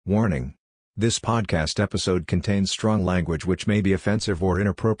Warning. This podcast episode contains strong language which may be offensive or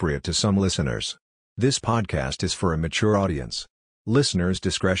inappropriate to some listeners. This podcast is for a mature audience. Listeners'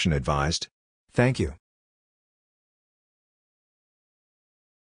 discretion advised. Thank you.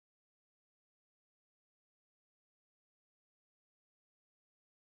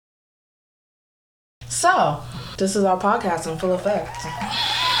 So, this is our podcast in full effect.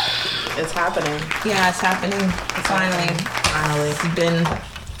 It's happening. Yeah, it's happening. Finally. It's been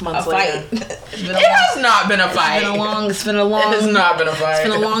Months a later. fight. It has not been a fight. It's been a long. It has not been a fight. It's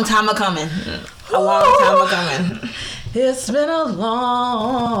been a long time a coming. A long time a coming. It's been a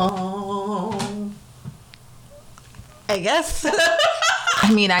long. I guess.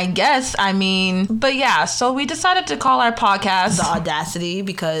 I mean, but yeah, so we decided to call our podcast The Audacity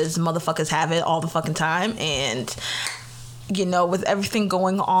because motherfuckers have it all the fucking time. And, you know, with everything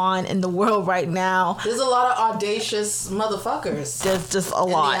going on in the world right now, There's a lot of audacious motherfuckers. there's just a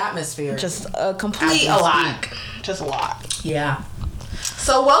lot. In the atmosphere. Just a complete As we a lot. speak. Just a lot. Yeah.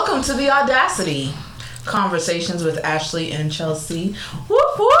 So, welcome to The Audacity. Conversations with Ashley and Chelsea.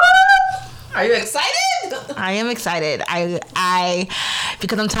 Whoop whoop! Are you excited? I am excited. I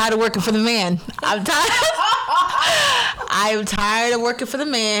because I'm tired of working for the man. I'm tired of working for the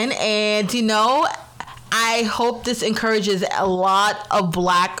man, and you know, I hope this encourages a lot of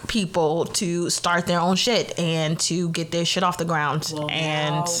black people to start their own shit and to get their shit off the ground. Well,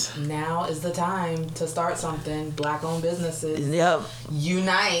 and now is the time to start something. Black-owned businesses. yep,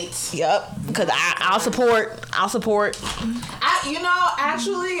 Unite. because I'll support.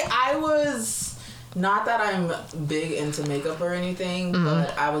 Actually, I was... Not that I'm big into makeup or anything,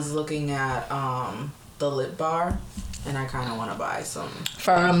 but I was looking at the lip bar, and I kind of want to buy some.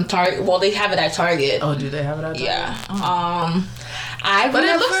 From Target. Well, they have it at Target. Oh, do they have it at Target? Yeah. Oh. But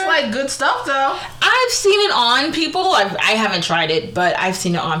it looks like good stuff, though. I've seen it on people. I haven't tried it, but I've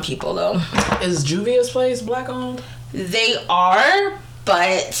seen it on people, though. Is Juvia's place black-owned? They are,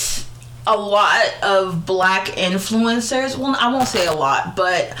 but a lot of black influencers, well, I won't say a lot,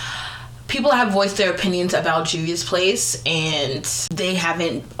 but people have voiced their opinions about Juvia's Place, and they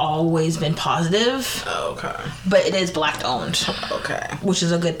haven't always been positive. Okay. But it is black owned. Okay. Which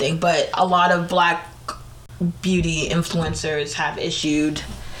is a good thing. But a lot of black beauty influencers have issued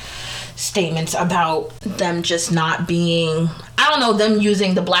statements about them just not being, I don't know, them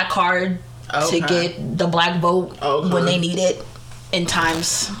using the black card to get the black vote when they need it in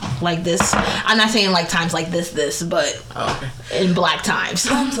times like this. I'm not saying like times like this, but in black times.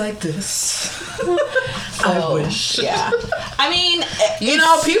 Times like this. I wish. Yeah. I mean,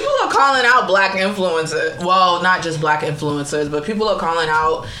 people are calling out black influencers. Well, not just black influencers, but people are calling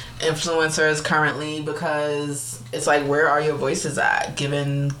out influencers currently because it's like, where are your voices at,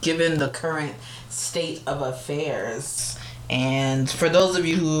 given the current state of affairs? And for those of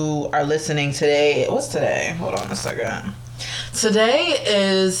you who are listening today, what's today? Hold on a second. Today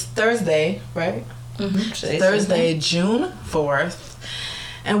is Thursday, right? Mm-hmm. Thursday, June 4th.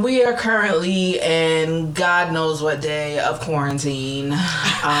 And we are currently in God knows what day of quarantine.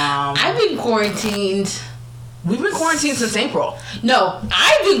 I've been quarantined. We've been quarantined since April. No,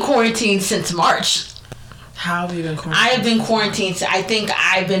 I've been quarantined since March. How have you been quarantined? I have been quarantined. I think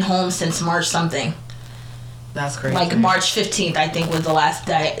I've been home since March something. That's crazy. Like March 15th, I think, was the last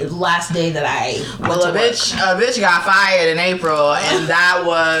day that I went to a bitch got fired in April, and that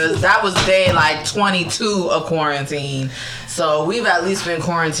was day like 22 of quarantine. So we've at least been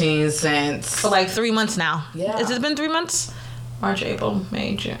quarantined since for like 3 months now. Yeah. Has it been 3 months? March, April,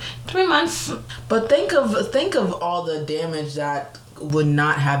 May, June. 3 months. But think of all the damage that would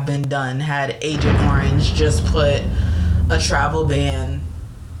not have been done had Agent Orange just put a travel ban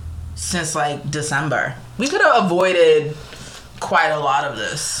since like December. We could have avoided quite a lot of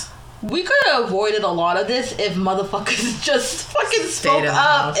this. We could have avoided a lot of this if motherfuckers just fucking spoke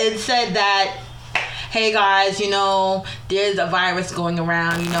up and said that, hey guys, there's a virus going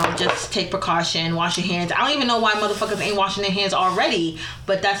around, just take precaution, wash your hands. I don't even know why motherfuckers ain't washing their hands already,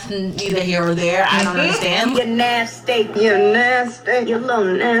 but that's neither here or there. I don't understand. You're nasty. You're nasty. You're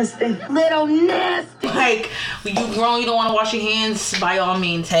little nasty. Little nasty. Like, you grown, you don't want to wash your hands, by all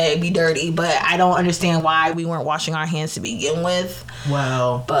means, hey, be dirty. But I don't understand why we weren't washing our hands to begin with.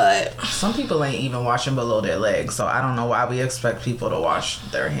 Well, but some people ain't even washing below their legs, so I don't know why we expect people to wash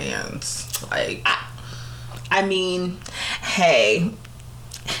their hands. Like, I mean, hey,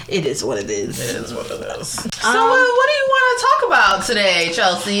 it is what it is. It is what it is. So, what do you want to talk about today,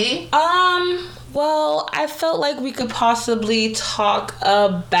 Chelsea? Well, I felt like we could possibly talk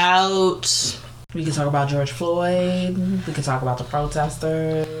about... We could talk about George Floyd. We could talk about the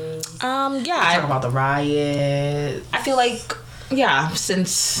protesters. Yeah. We could talk about the riot. I feel like yeah,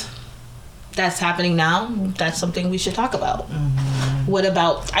 since that's happening now, that's something we should talk about. What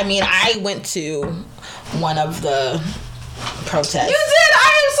about, I mean, I went to one of the protests. You did.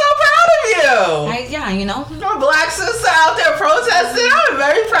 I am so proud of you. Yeah, you know. Your black sister out there protesting. I'm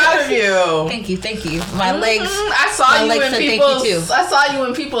very proud of you. Thank you. My legs. I saw you in people's. I saw you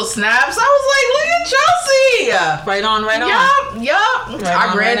in people's snaps. I was like, look at Chelsea. Right on. Yup.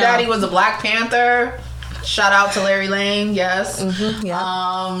 Our granddaddy was a Black Panther. Shout out to Larry Lane. Yes.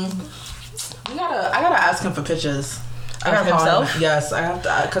 Yeah. I gotta ask him for pictures. Of himself? Yes, I have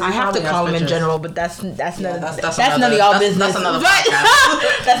to. I have to call him in general, but that's none of y'all business. That's another but,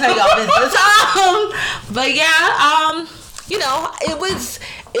 podcast. That's none of y'all business. But yeah, you know, it was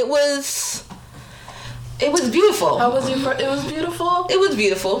beautiful. How was it? It was beautiful. It was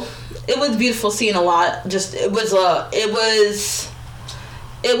beautiful. It was beautiful seeing a lot. Just it was a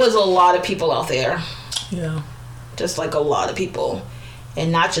lot of people out there. Yeah. Just like a lot of people,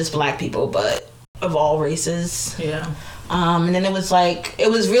 and not just black people, but of all races. Yeah. And then it was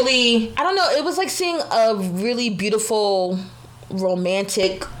really, I don't know, it was like seeing a really beautiful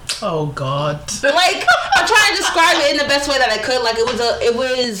romantic. Oh God. Like, I'm trying to describe it in the best way that I could. Like, it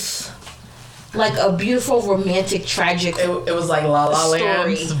was like a beautiful romantic tragic. It was like La La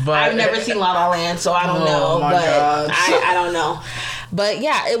Land. But I've never seen La La Land, so I don't know. My but God. I don't know. But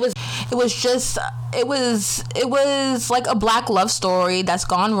yeah, it was like a black love story that's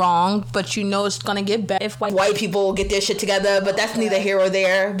gone wrong, but you know it's gonna get better if white people get their shit together, but that's neither here or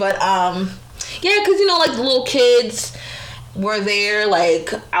there. But yeah, because you know, like the little kids were there,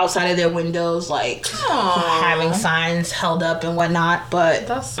 like outside of their windows, like having signs held up and whatnot. But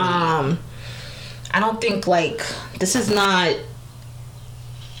that's sweet. I don't think, like, this is not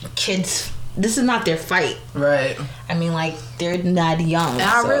kids. This is not their fight. Right. I mean, like, they're not young. And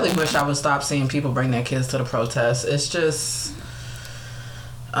I really wish I would stop seeing people bring their kids to the protests. It's just,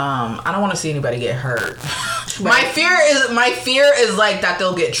 I don't want to see anybody get hurt. Right. My fear is like that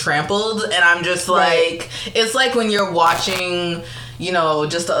they'll get trampled, and I'm just like, it's like when you're watching, you know,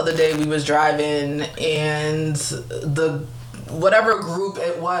 just the other day we was driving and whatever group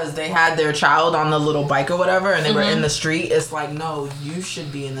it was, they had their child on the little bike or whatever, and they were in the street. It's like, no, you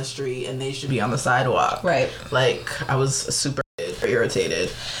should be in the street and they should be on the sidewalk. Right. Like, I was super irritated.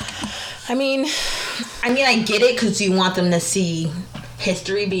 I mean, I get it because you want them to see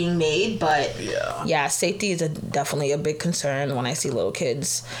history being made, but yeah, safety is definitely a big concern when I see little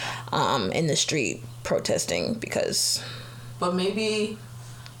kids in the street protesting because. But maybe.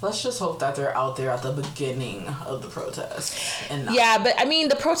 Let's just hope that they're out there at the beginning of the protest. Yeah, but I mean,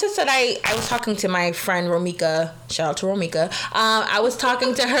 the protest that I was talking to my friend Romika, shout out to Romika, I was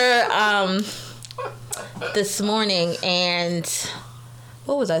talking to her this morning, and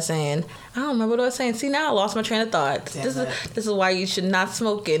what was I saying? I don't remember what I was saying. See, now I lost my train of thought. This is why you should not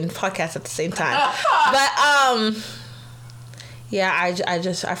smoke and podcast at the same time. But yeah, I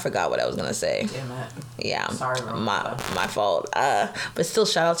forgot what I was gonna say. Damn it. Yeah. Sorry, Romika. My fault. But still,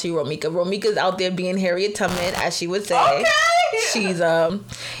 shout out to you, Romika. Romika's out there being Harriet Tubman, as she would say. Okay. She's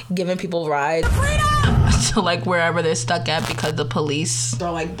giving people rides to like wherever they're stuck at because the police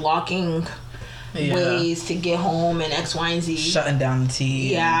are like blocking ways to get home and X, Y, and Z. Shutting down the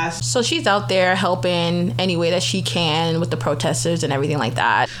T. Yeah. So she's out there helping any way that she can with the protesters and everything like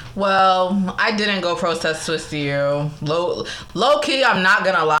that. Well, I didn't go protest with you. Low key, I'm not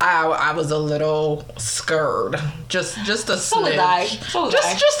gonna lie, I was a little scared. Just a smidge.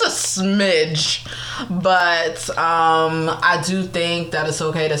 Just a smidge. But I do think that it's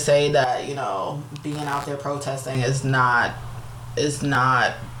okay to say that, you know, being out there protesting is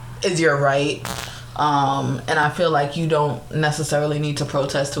your right. And I feel like you don't necessarily need to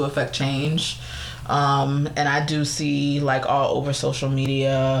protest to affect change. And I do see, like, all over social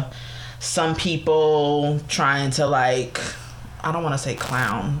media, some people trying to, like, I don't want to say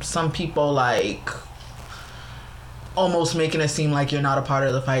clown. Some people, like, almost making it seem like you're not a part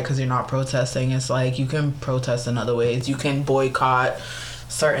of the fight because you're not protesting. It's like, you can protest in other ways. You can boycott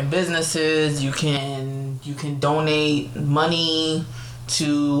certain businesses. You can donate money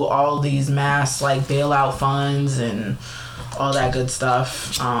to all these mass, like, bailout funds and all that good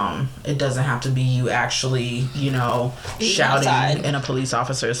stuff. It doesn't have to be you actually, you know, shouting outside in a police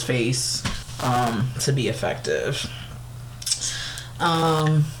officer's face to be effective.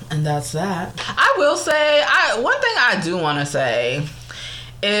 And that's that. I will say, one thing I do want to say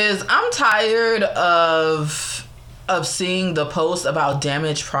is I'm tired of seeing the post about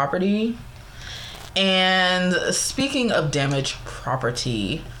damaged property. And speaking of damaged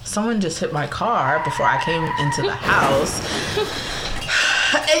property, someone just hit my car before I came into the house.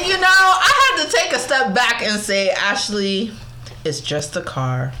 And, you know, I had to take a step back and say, Ashley, It's just a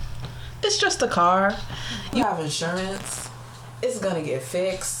car. It's just a car. You have insurance. It's gonna get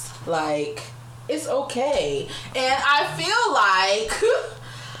fixed. Like, it's okay. And I feel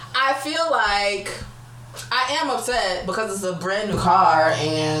like I am upset because it's a brand new car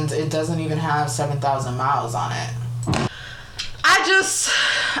and it doesn't even have 7,000 miles on it.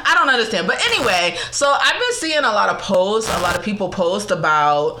 I don't understand. But anyway, so I've been seeing a lot of people post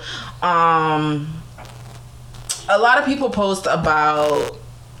about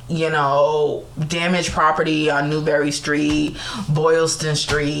damaged property on Newberry Street, Boylston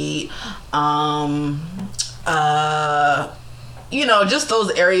Street, just those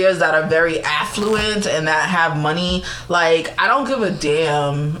areas that are very affluent and that have money. Like, I don't give a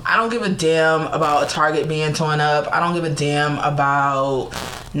damn. I don't give a damn about a Target being torn up. I don't give a damn about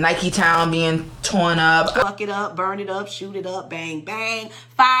Nike Town being torn up. Fuck it up, burn it up, shoot it up, bang, bang.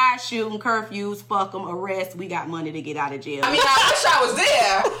 Fire, shooting, curfews, fuck them, arrest. We got money to get out of jail. I mean, I wish I was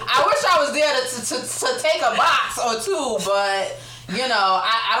there. I wish I was there to take a box or two, but...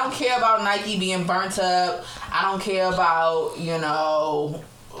 I don't care about Nike being burnt up. I don't care about,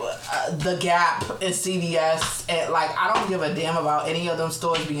 the Gap and CVS. And, I don't give a damn about any of them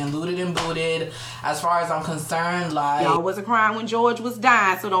stores being looted and booted. As far as I'm concerned, y'all wasn't crying when George was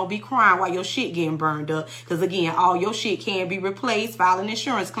dying, so don't be crying while your shit getting burned up. Because, again, all your shit can be replaced. File an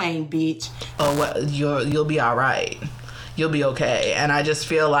insurance claim, bitch. Oh, well, you'll be all right. You'll be okay. And I just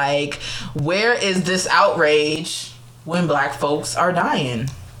feel like, where is this outrage when black folks are dying?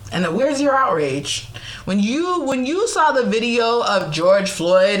 And where's your outrage? When you saw the video of George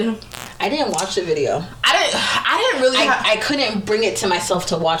Floyd, I didn't watch the video. I didn't really. I couldn't bring it to myself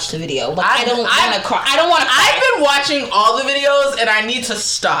to watch the video. I don't want to cry. I don't want to cry. I've been watching all the videos and I need to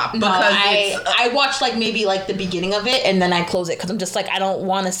stop because I watched maybe the beginning of it and then I close it because I'm just I don't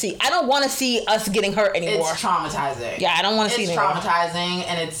want to see us getting hurt anymore. It's traumatizing. Yeah, I don't want to see it anymore. It's traumatizing,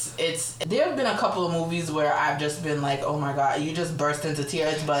 and it's. There have been a couple of movies where I've just been like, oh my god, you just burst into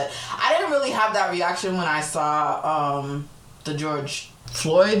tears. But I didn't really have that reaction when I saw the George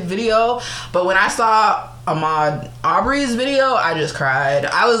Floyd video, but when I saw Ahmaud Arbery's video, I just cried.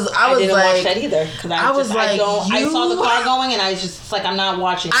 I didn't watch that either because I saw the car going and I was just I'm not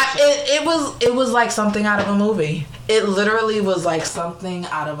watching. It was like something out of a movie. It literally was like something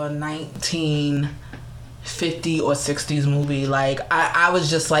out of a 1950 or 60s movie. I was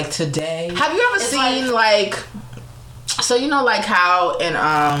just like, today. Have you ever seen how in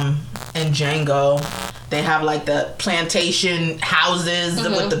Django they have the plantation houses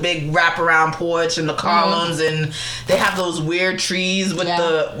with the big wraparound porch and the columns, and they have those weird trees with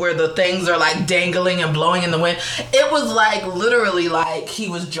where the things are dangling and blowing in the wind. It was literally he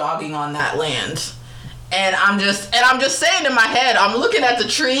was jogging on that land, and I'm just saying in my head, I'm looking at the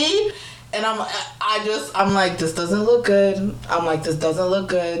tree, and I'm like, this doesn't look good. I'm like, this doesn't look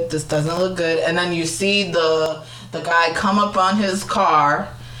good. This doesn't look good. And then you see the guy come up on his car.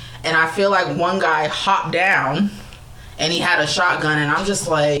 And I feel like one guy hopped down, and he had a shotgun, and I'm just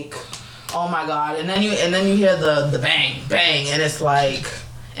like, oh my god! And then you hear the bang bang, and it's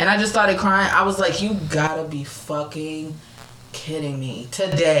and I just started crying. I was like, you gotta be fucking kidding me!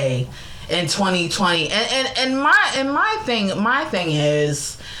 Today, in 2020, and my thing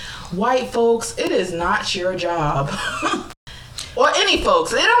is, white folks, it is not your job. Or any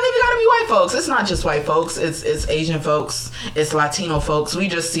folks. It don't even gotta be white folks. It's not just white folks. It's Asian folks. It's Latino folks. We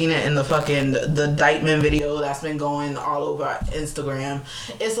just seen it in the Dykeman video that's been going all over Instagram.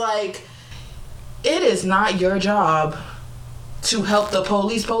 It's it is not your job to help the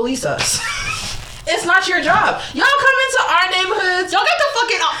police us. It's not your job. Y'all come into our neighborhoods. Y'all got the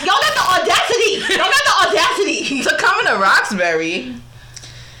audacity to come into Roxbury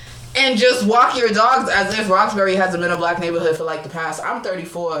and just walk your dogs as if Roxbury hasn't been a black neighborhood for the past. I'm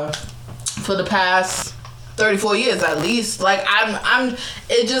 34. For the past 34 years at least.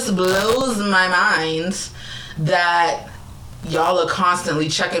 It just blows my mind that y'all are constantly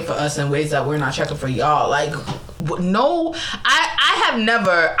checking for us in ways that we're not checking for y'all. No, I have never.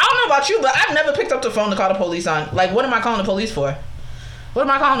 I don't know about you, but I've never picked up the phone to call the police on. What am I calling the police for? What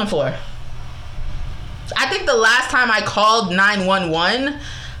am I calling them for? I think the last time I called 911.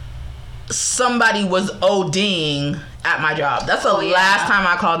 Somebody was ODing at my job. That's the last time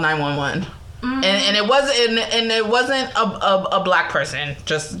I called 911. Mm-hmm. And it wasn't a black person,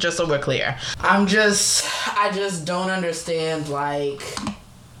 just so we're clear. I just don't understand,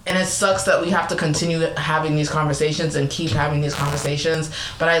 and it sucks that we have to continue having these conversations and keep having these conversations.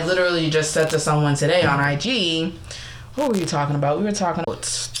 But I literally just said to someone today on IG, what were you talking about? We were talking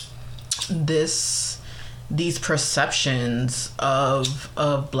about these perceptions of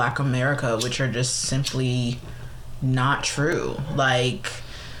black America, which are just simply not true. Like,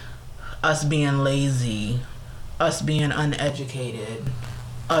 us being lazy, us being uneducated,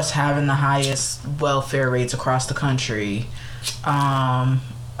 us having the highest welfare rates across the country,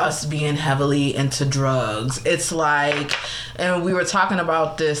 us being heavily into drugs. It's like, and we were talking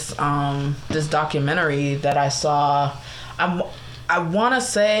about this this documentary that I saw. I want to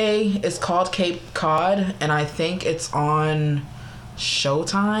say it's called Cape Cod, and I think it's on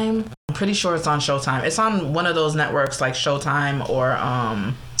Showtime. I'm pretty sure it's on Showtime. It's on one of those networks like Showtime or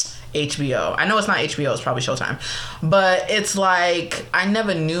HBO. I know it's not HBO, it's probably Showtime. But it's like, I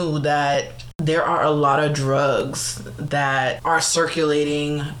never knew that there are a lot of drugs that are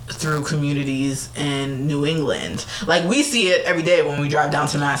circulating through communities in New England. Like, we see it every day when we drive down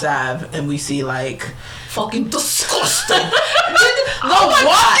to Mass Ave and we see, like, fucking disgusting. The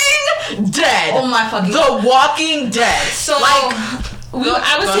Walking Dead. Oh my fucking The Walking Dead. So, like,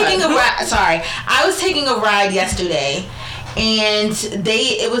 I was taking a ride yesterday, and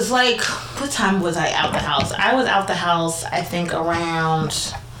it was like, what time was I out the house? I was out the house, I think,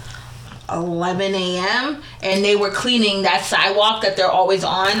 around 11 a.m. and they were cleaning that sidewalk that they're always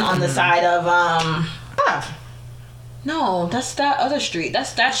on the side of no, that's that other street.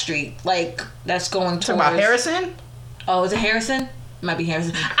 That's that street, like, that's going towards... Talking about Harrison? Oh, is it Harrison? Might be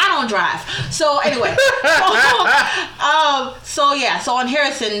Harrison. I don't drive. So anyway, so on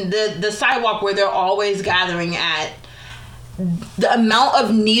Harrison, the sidewalk where they're always gathering at, the amount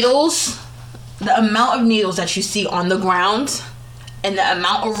of needles that you see on the ground, and the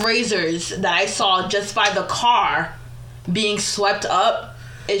amount of razors that I saw just by the car being swept up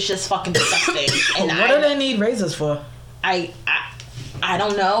is just fucking disgusting. And what do they need razors for? I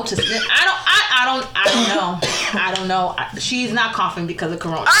don't know. I don't know. She's not coughing because of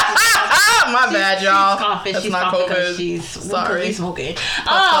Corona. My bad, y'all. She's coughing. That's She's not coughing COVID. because she's Sorry. smoking.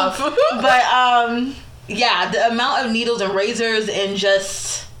 Yeah, the amount of needles and razors and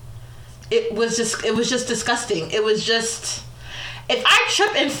it was just disgusting. It was just, if I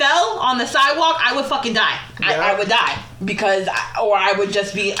trip and fell on the sidewalk, I would fucking die. I would die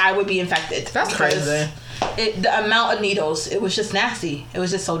I would be infected. That's crazy. The amount of needles, it was just nasty. It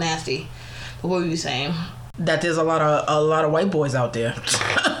was just so nasty. But what were you saying? That there's a lot of white boys out there.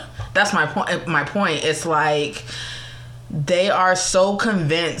 That's my point. My point. It's like, they are so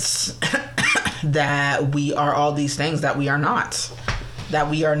convinced that we are all these things that we are not. That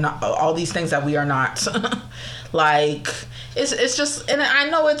we are not all these things that we are not. Like, it's just, and I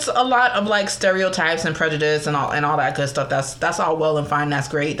know it's a lot of like stereotypes and prejudice and all that good stuff. That's all well and fine. That's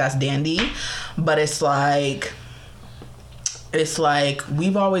great. That's dandy. But it's like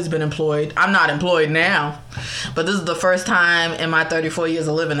we've always been employed. I'm not employed now, but this is the first time in my 34 years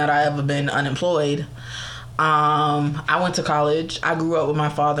of living that I ever been unemployed. I went to college. I grew up with my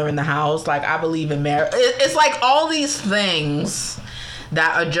father in the house. Like, I believe in marriage. It's like all these things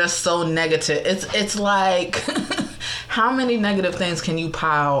that are just so negative. It's like, how many negative things can you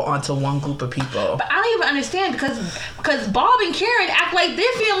pile onto one group of people? But I don't even understand, because Bob and Karen act like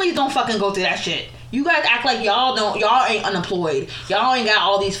their families don't fucking go through that shit. You guys act like y'all ain't unemployed. Y'all ain't got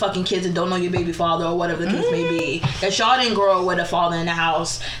all these fucking kids and don't know your baby father or whatever the case may be. That y'all didn't grow up with a father in the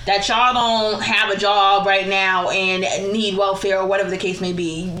house. That y'all don't have a job right now and need welfare or whatever the case may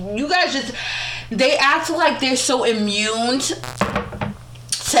be. You guys they act like they're so immune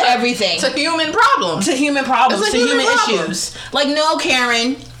to everything. To human problems. To human issues. Like, no,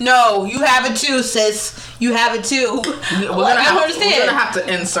 Karen. No, you have it too, sis. You have it too. We're gonna have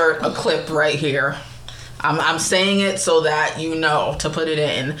to insert a clip right here. I'm saying it so that you know to put it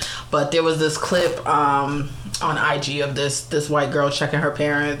in. But there was this clip on IG of this white girl checking her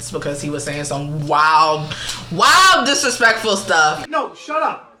parents because he was saying some wild disrespectful stuff. No, shut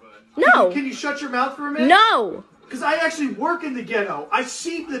up. No. Can you shut your mouth for a minute? No. Because I actually work in the ghetto. I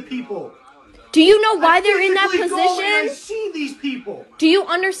see the people. Do you know why they're in that I physically go and I position? see these people. Do you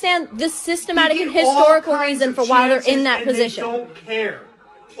understand the systematic They and get all historical kinds reason of for why they're chances in that and position? They don't care.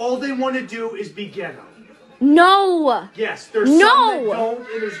 All they want to do is be ghetto. No. Yes, there's some that don't,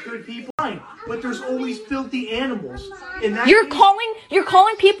 and there's good people. Fine, but there's always filthy animals. And that You're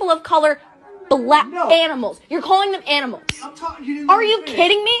calling people of color black animals. You're calling them animals. Are you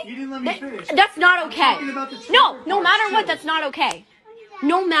kidding me? You didn't let me finish. That's not okay. I'm talking about the No part, matter what, too. that's not okay.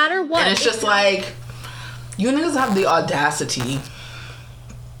 No matter what. And it's just like, you niggas have the audacity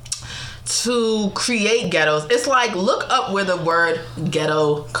to create ghettos. It's like, look up where the word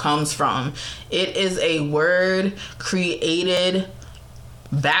ghetto comes from. It is a word created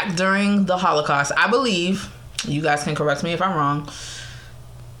back during the Holocaust. I believe, you guys can correct me if I'm wrong,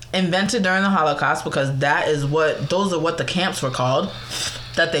 invented during the Holocaust, because those are what the camps were called,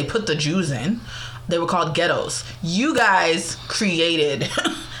 that they put the Jews in. They were called ghettos. You guys created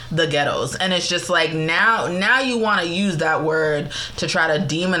the ghettos, and it's just like now you want to use that word to try to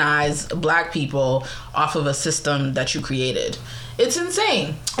demonize black people off of a system that you created. It's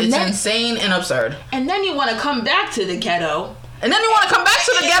insane. It's insane and absurd. And then you want to come back to the ghetto. And then you want to come back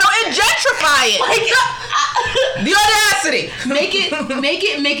to the ghetto and gentrify it. The audacity. Make it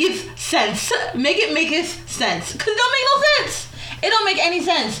sense. Make it sense. Because it don't make no sense. It don't make any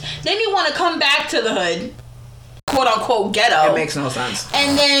sense. Then you want to come back to the hood, quote unquote ghetto. It makes no sense.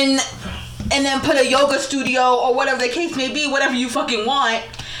 And then put a yoga studio or whatever the case may be, whatever you fucking want,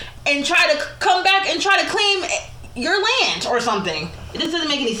 and try to come back and try to claim your land or something. It just doesn't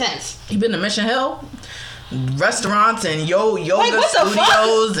make any sense. You been to Mission Hill? Restaurants and yoga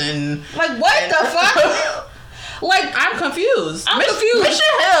studios and like what the fuck? Like I'm confused. Confused.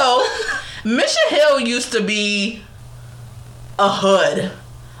 Mission Hill used to be a hood.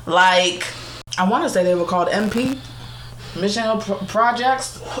 Like I want to say they were called MP. Mission Hill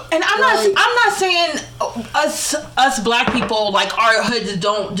projects. And I'm not saying us black people, like our hoods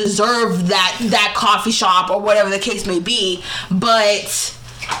don't deserve that coffee shop or whatever the case may be, but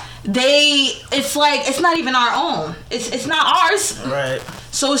it's like it's not even our own. It's not ours. Right.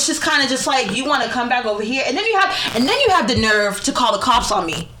 So it's just kind of just like you want to come back over here, and then you have the nerve to call the cops on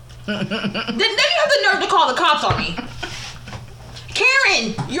me. then you have the nerve to call the cops on me.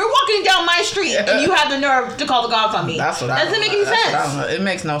 Karen, you're walking down my street and you have the nerve to call the cops on me. That's what I doesn't make any sense. It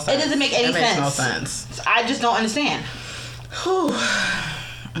makes no sense. It doesn't make any sense. It makes no sense. I just don't understand.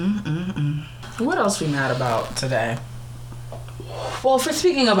 What else we mad about today? Well, for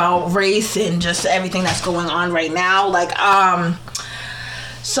speaking about race and just everything that's going on right now, like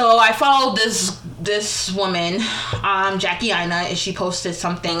so I followed this woman, Jackie Ina, and she posted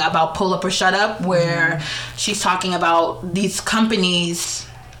something about Pull Up or Shut Up, where she's talking about these companies,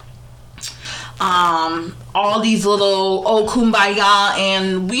 all these little kumbaya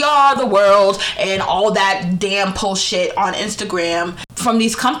and we are the world and all that damn post shit on Instagram from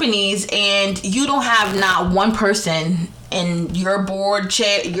these companies, and you don't have not one person in your board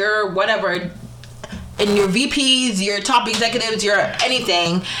chair, your whatever, in your VPs, your top executives, your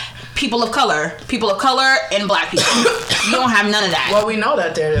anything, people of color and black people. You don't have none of that. Well, we know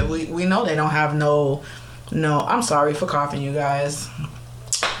that we know they don't have no. I'm sorry for coughing, you guys,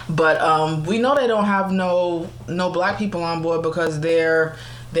 but we know they don't have no black people on board because their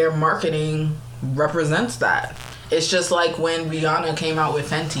marketing represents that. It's just like when Rihanna came out with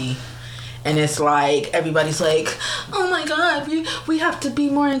Fenty. And it's like everybody's like, oh my god, we have to be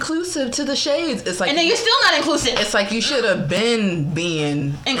more inclusive to the shades. It's like, and then you're still not inclusive. It's like you should have been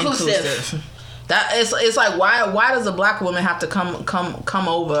being inclusive. That it's like why does a black woman have to come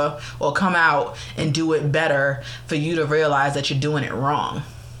over or come out and do it better for you to realize that you're doing it wrong?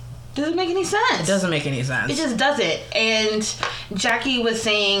 Doesn't make any sense. It doesn't make any sense. It just doesn't. And Jackie was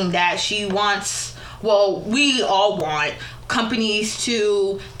saying that she wants, well, we all want companies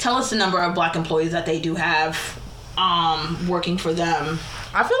to tell us the number of black employees that they do have working for them.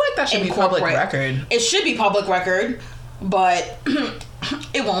 I feel like that should be public record. It should be public record, but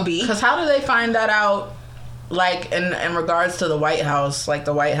it won't be. Because how do they find that out? Like in regards to the White House, like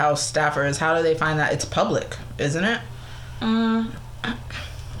the White House staffers, how do they find that? It's public, isn't it?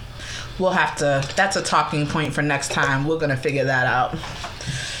 We'll have to. That's a talking point for next time. We're gonna figure that out.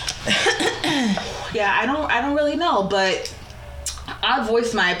 Yeah, I don't really know, but I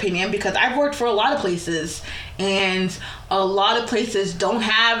voiced my opinion because I've worked for a lot of places, and a lot of places don't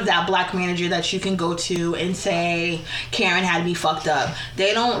have that black manager that you can go to and say, Karen had me fucked up.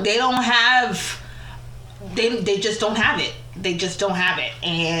 They just don't have it. They just don't have it.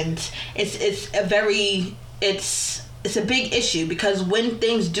 And it's a big issue because when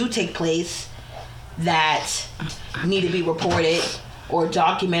things do take place that need to be reported or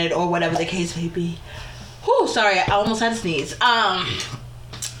documented or whatever the case may be. Whew, sorry, I almost had to sneeze.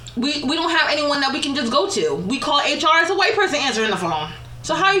 We don't have anyone that we can just go to. We call HR as a white person answering the phone.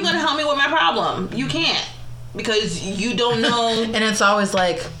 So how are you going to help me with my problem? You can't, because you don't know. And it's always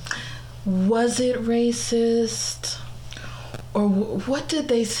like, was it racist? Or what did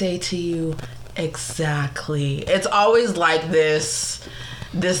they say to you exactly? It's always like this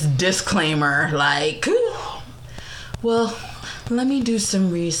disclaimer, like, well, let me do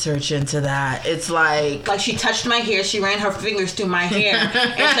some research into that. It's like she touched my hair, she ran her fingers through my hair and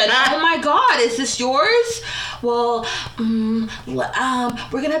said, oh my god, is this yours? Well,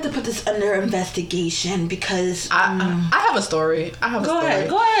 we're gonna have to put this under investigation because I have a story. Go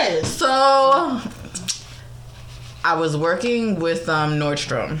ahead. So I was working with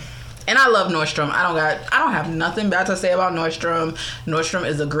Nordstrom. And I love Nordstrom. I don't have nothing bad to say about Nordstrom. Nordstrom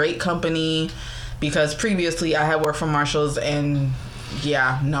is a great company. because previously I had worked for Marshalls and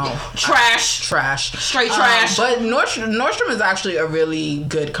trash, straight trash. But Nordstrom is actually a really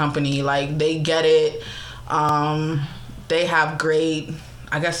good company. Like, they get it. They have great,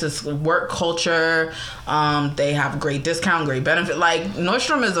 I guess it's work culture. They have great discount, great benefit. Like,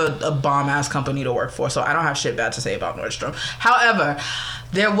 Nordstrom is a bomb ass company to work for, so I don't have shit bad to say about Nordstrom. However,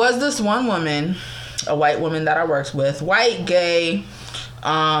 there was this one woman, a white woman that I worked with, white, gay,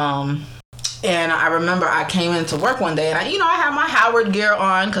 and I remember I came into work one day and I had my Howard gear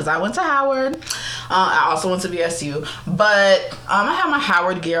on because I went to Howard. I also went to BSU, but I had my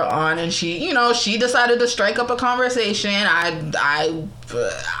Howard gear on, and she decided to strike up a conversation. I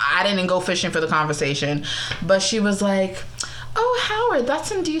didn't go fishing for the conversation, but she was like, "Oh, Howard,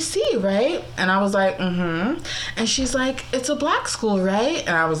 that's in DC, right?" And I was like, "Mm-hmm." And she's like, "It's a black school, right?"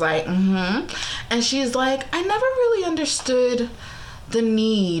 And I was like, "Mm-hmm." And she's like, "I never really understood the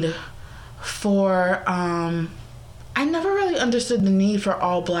need for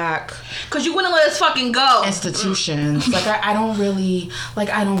all black, because you wouldn't let us fucking go, institutions." Like, I don't really, like,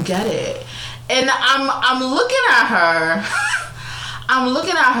 I don't get it. And I'm looking at her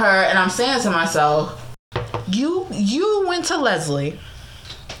and I'm saying to myself, you went to Leslie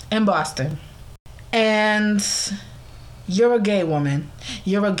in Boston, and you're a gay woman,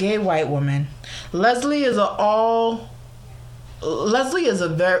 you're a gay white woman. Leslie is a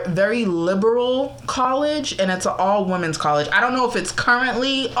very, very liberal college, and it's an all women's college. I don't know if it's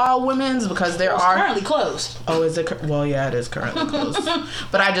currently all women's, because it's currently closed. Oh, is it? Well, yeah, it is currently closed.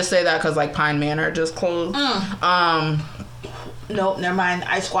 But I just say that because, like, Pine Manor just closed. Nope, never mind.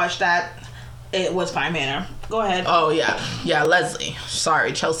 I squashed that. It was Pine Manor. Go ahead. Oh, yeah, Leslie.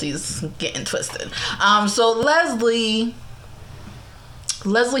 Sorry, Chelsea's getting twisted. So Leslie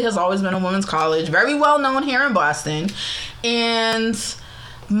has always been a women's college, very well known here in Boston. And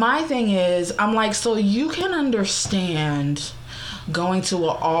my thing is, I'm like, so you can understand going to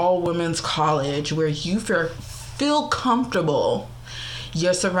an all women's college where you feel comfortable.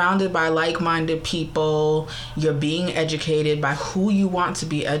 You're surrounded by like-minded people. You're being educated by who you want to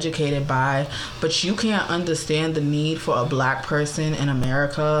be educated by. But you can't understand the need for a black person in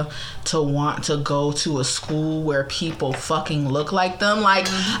America to want to go to a school where people fucking look like them. Like,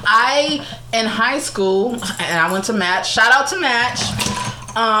 in high school, and I went to Match. Shout out to Match.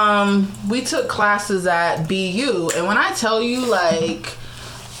 We took classes at BU. And when I tell you, like,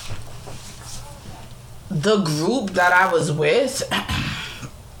 the group that I was with...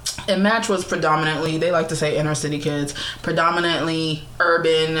 And Match was predominantly, they like to say inner city kids, predominantly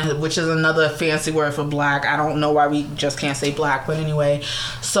urban, which is another fancy word for black. I don't know why we just can't say black, but anyway.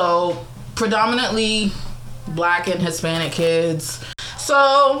 So, predominantly black and Hispanic kids.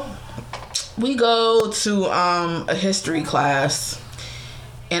 So, we go to a history class,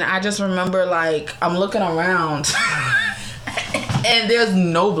 and I just remember, like, I'm looking around, and there's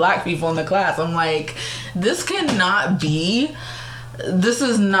no black people in the class. I'm like, this cannot be... This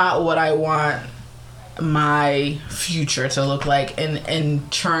is not what I want my future to look like in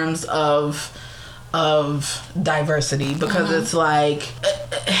terms of diversity, because it's like,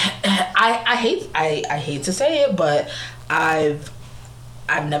 I hate to say it, but I've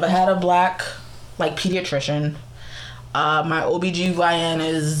never had a black, like, pediatrician. My OBGYN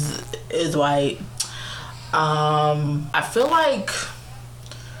is white. I feel like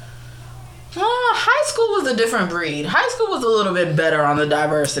high school was a different breed. High school was a little bit better on the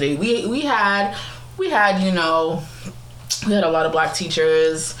diversity. We had a lot of black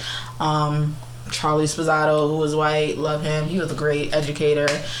teachers. Charlie Spizzato, who was white, love him. He was a great educator.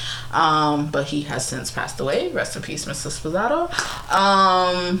 But he has since passed away. Rest in peace, Mr. Spizzato.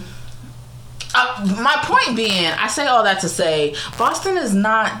 My point being, I say all that to say, Boston is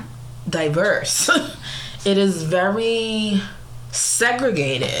not diverse. It is very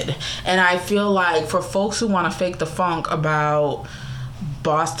segregated, and I feel like for folks who want to fake the funk about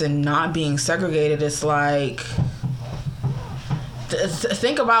Boston not being segregated, it's like,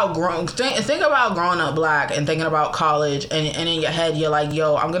 think about growing up black and thinking about college, and in your head you're like,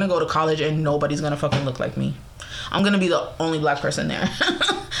 yo, I'm gonna go to college and nobody's gonna fucking look like me. I'm gonna be the only black person there.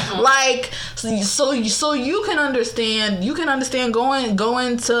 Like, so you can understand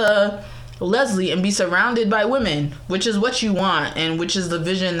going to Leslie and be surrounded by women, which is what you want, and which is the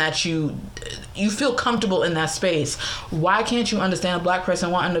vision that you feel comfortable in that space. Why can't you understand a black person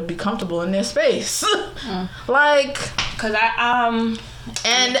wanting to be comfortable in their space? Like, cause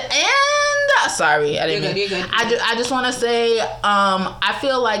and sorry, I didn't. You're good. I just want to say, I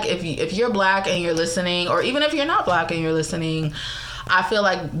feel like if you're black and you're listening, or even if you're not black and you're listening, I feel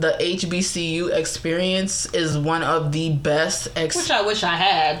like the HBCU experience is one of the best. Which I wish I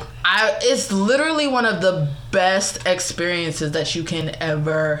had. It's literally one of the best experiences that you can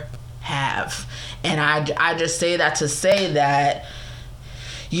ever have. And I just say that to say that,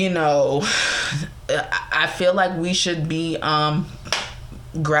 you know, I feel like we should be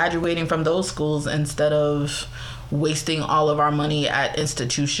graduating from those schools instead of wasting all of our money at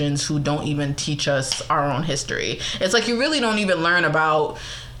institutions who don't even teach us our own history. It's like you really don't even learn about,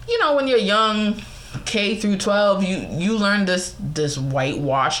 you know, when you're young, K through 12, you learn this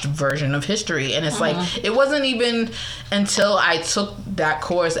whitewashed version of history. And it's like, it wasn't even until I took that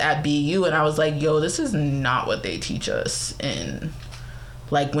course at BU and I was like, yo, this is not what they teach us in,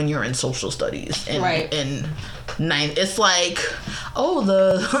 like, when you're in social studies. In ninth, it's like, oh,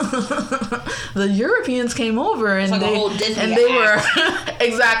 the Europeans came over and like they were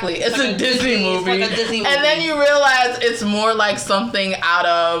exactly. It's like a Disney movie. It's like a Disney movie. And then you realize it's more like something out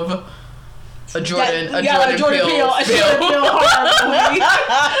of a Jordan Peele horror movie.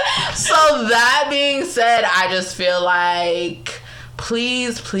 So that being said, I just feel like,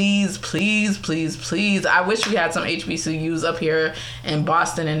 please, I wish we had some HBCUs up here in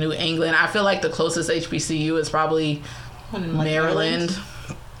Boston and New England. I feel like the closest HBCU is probably Maryland.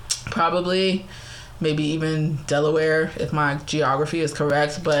 Probably. Maybe even Delaware, if my geography is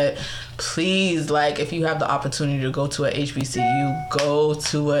correct. But please, like, if you have the opportunity to go to a HBCU, go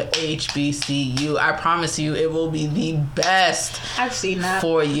to a HBCU. I promise you, it will be the best. I've seen that.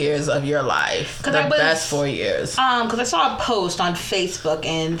 4 years of your life. Best 4 years. Because I saw a post on Facebook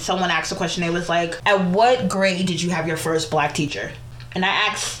and someone asked a question. It was like, at what grade did you have your first black teacher? And I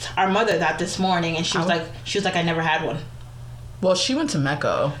asked our mother that this morning, and she was like, I never had one. Well, she went to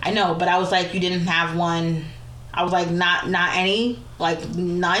Mecca. I know, but I was like, you didn't have one. I was like, not any, like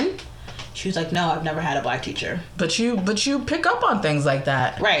none. She was like, no, I've never had a black teacher. But you pick up on things like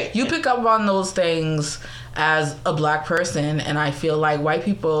that. Right. You pick up on those things as a black person, and I feel like white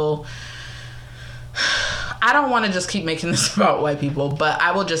people, I don't want to just keep making this about white people, but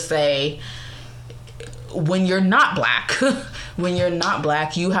I will just say, when you're not black,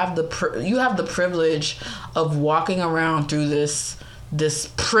 you have the privilege of walking around through this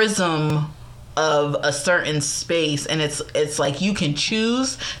prism of a certain space, and it's like you can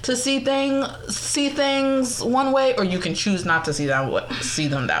choose to see things one way, or you can choose not to see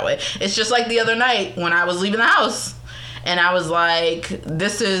them that way. It's just like the other night when I was leaving the house. And I was like,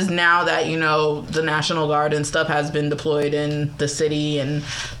 this is now that, you know, the National Guard and stuff has been deployed in the city and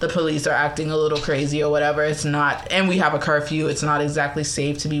the police are acting a little crazy or whatever. It's not, and we have a curfew. It's not exactly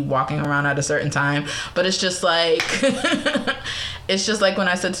safe to be walking around at a certain time. But it's just like, it's just like when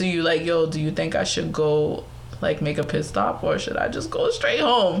I said to you, like, yo, do you think I should go, like, make a pit stop, or should I just go straight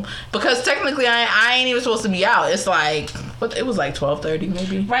home? Because technically I ain't even supposed to be out. It's like, it was like 12:30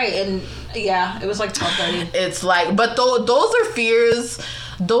 maybe. Right, and yeah, it was like 12:30. It's like, but those are fears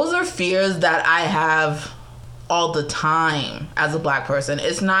that I have all the time as a black person.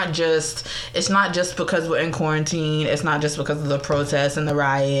 It's not just because we're in quarantine. It's not just because of the protests and the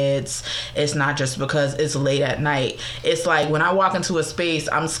riots. It's not just because it's late at night. It's like when I walk into a space,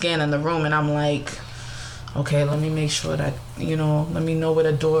 I'm scanning the room and I'm like, okay, let me make sure that, you know, let me know where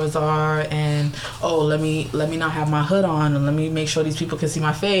the doors are, and let me not have my hood on, and let me make sure these people can see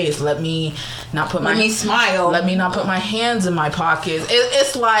my face. Let me not put my hands in my pockets.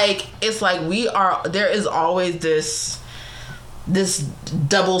 It's like there is always this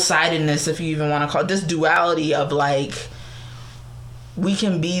double-sidedness, if you even want to call it, this duality of like, we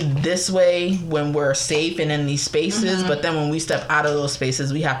can be this way when we're safe and in these spaces, but then when we step out of those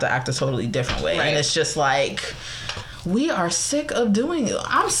spaces, we have to act a totally different way. Right. And it's just like, we are sick of doing it.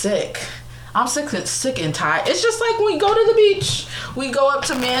 I'm sick and tired. It's just like when we go to the beach, we go up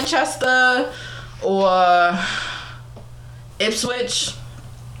to Manchester or Ipswich.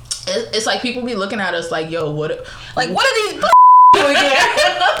 It's like people be looking at us like, yo, what are these doing here?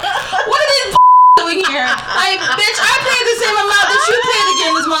 What are these doing here? Like, bitch, I paid the same amount that you paid to get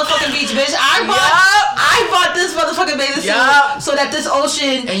in this motherfucking beach, bitch. I bought this motherfucking bathing suit so that this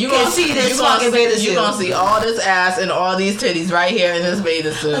ocean and you can see this fucking bathing suit. You gonna see all this ass and all these titties right here in this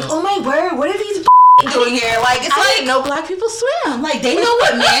bathing suit. Like, oh my word, what are these doing here? Like, it's I didn't know black people swim. Like, they know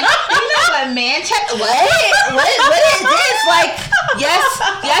what man. They know what man. What is this? Like, yes,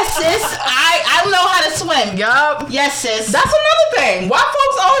 sis. I know how to swim. Yup. Yes, sis. That's another thing. Why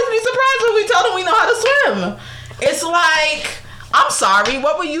folks always be surprised when we tell them we know how to swim? It's like, I'm sorry,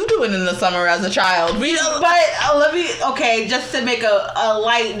 what were you doing in the summer as a child? Just to make a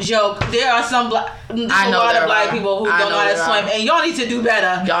light joke, there are a lot of black people who don't know how to swim, and y'all need to do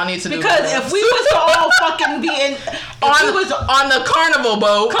better. Because if we was to all fucking be in, on the carnival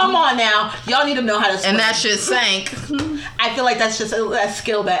boat. Come on now, y'all need to know how to swim. And that shit sank. I feel like that's just a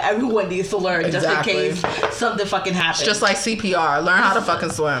skill that everyone needs to learn, Exactly. just in case something fucking happens. It's just like CPR. Learn how to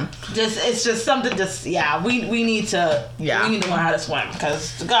fucking swim. It's just something. We need to learn how to swim,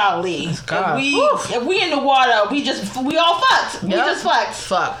 because golly, if we in the water, we all fucked. We just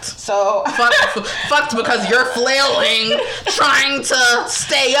fucked. So fucked because you're flailing, trying to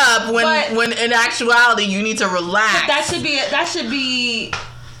stay up when in actuality you need to relax. That should be.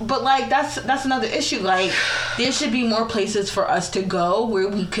 But like that's another issue. Like there should be more places for us to go where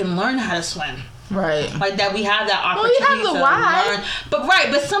we can learn how to swim. Right. Like that we have that opportunity to learn.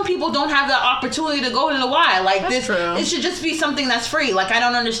 But some people don't have the opportunity to go to the Y. Like that's true. It should just be something that's free. Like I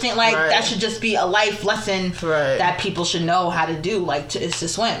don't understand. Like that should just be a life lesson that people should know how to do. Like is to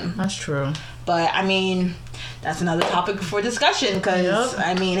swim. That's true. But I mean, that's another topic for discussion. Because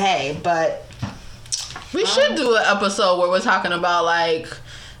I mean, hey, but we should do an episode where we're talking about like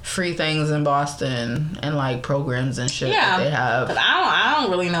free things in Boston and like programs and shit that they have. Cause I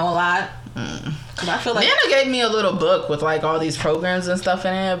don't really know a lot. Cause I feel like Nana gave me a little book with like all these programs and stuff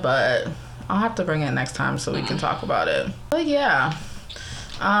in it, but I'll have to bring it next time so we can talk about it. But yeah,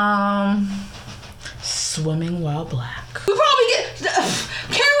 swimming while black. We probably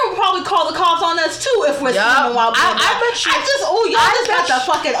Karen will probably call the cops on us too if we're swimming while black. I bet you. Y'all just got the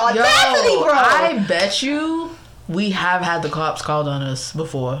fucking audacity, bro. I bet you. We have had the cops called on us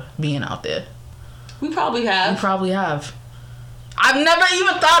before being out there. We probably have. I've never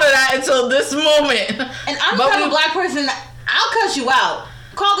even thought of that until this moment. And I'm the type of black person, I'll cuss you out.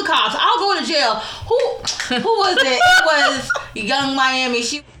 Call the cops. I'll go to jail. Who was it? It was Young Miami.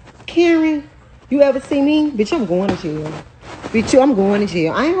 Karen, you ever see me? Bitch, I'm going to jail. Bitch, I'm going to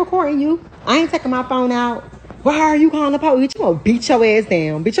jail. I ain't recording you. I ain't taking my phone out. Why are you calling the police? Bitch, I'm gonna beat your ass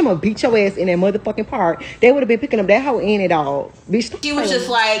down. Bitch, I'm gonna beat your ass in that motherfucking park. They would have been picking up that whole any dog. Bitch, she was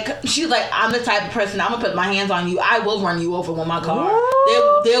like, I'm the type of person, I'm gonna put my hands on you. I will run you over with my car.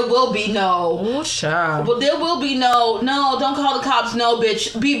 There will be no. Oh, child. Well, there will be no, don't call the cops. No,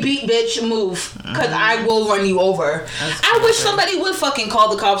 bitch. Beep, bitch, move. Because I will run you over. I wish somebody would fucking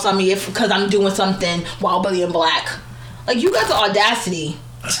call the cops on me because I'm doing something while being black. Like, you got the audacity.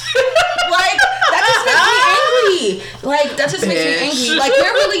 Like, that just makes me angry. Like, that just makes me angry. Like,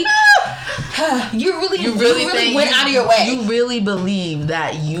 you really went out of your way. You really believe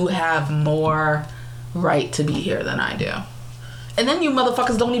that you have more right to be here than I do. And then you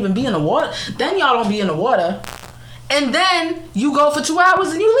motherfuckers don't even be in the water. Then y'all don't be in the water. And then you go for 2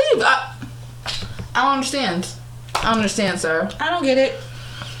 hours and you leave. I don't understand. I don't understand, sir. I don't get it.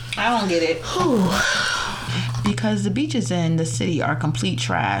 Because the beaches in the city are complete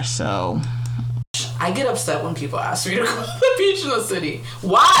trash, so I get upset when people ask me to go to the beach in the city.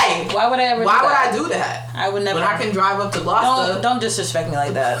 Why? Why would I ever do that? Why would I do that? I would never. When I can drive up to Gloucester. Don't disrespect me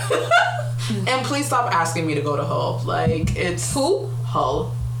like that. And please stop asking me to go to Hull. Like, it's... Who?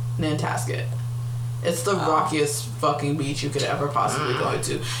 Hull. Nantasket. It's the rockiest fucking beach you could ever possibly go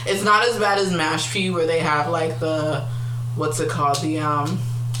to. It's not as bad as Mashpee, where they have, like, the... What's it called?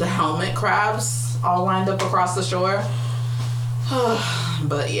 The helmet crabs all lined up across the shore.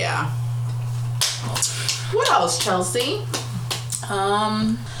 But, yeah. What else, Chelsea?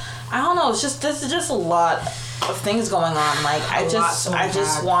 I don't know. There's just a lot of things going on. Like, I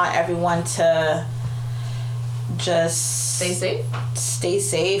just want everyone to just stay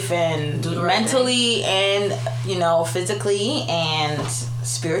safe and do mentally and physically and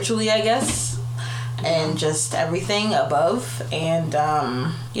spiritually, I guess, and just everything above, and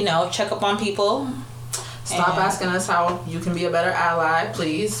check up on people. Stop asking us how you can be a better ally,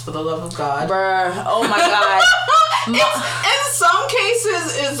 please, for the love of God. Bruh, oh my God. In some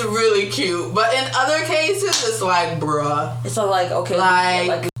cases, it's really cute, but in other cases, it's like, bruh. It's like, okay,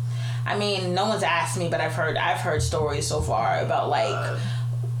 like, I mean, no one's asked me, but I've heard stories so far about like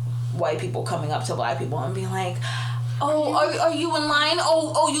white people coming up to black people and being like, "Oh, are you in line?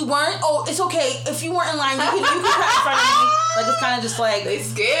 Oh, you weren't? Oh, it's okay. If you weren't in line, you can cry in front of me." Like, it's kind of just like... They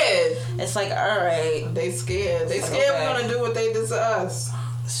scared. It's like, all right. They scared. They scared we're going to do what they did to us.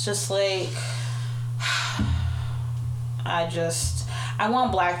 It's just like... I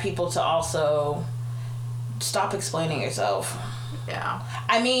want black people to also stop explaining yourself. Yeah.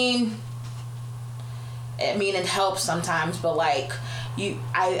 I mean, it helps sometimes, but like,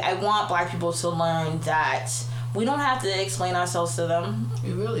 I want black people to learn that we don't have to explain ourselves to them.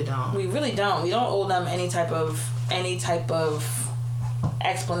 We really don't. We don't owe them any type of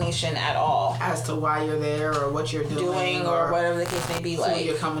explanation at all as to why you're there or what you're doing or whatever the case may be. Like, who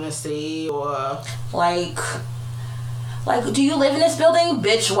you're coming to see, or like, Like, do you live in this building?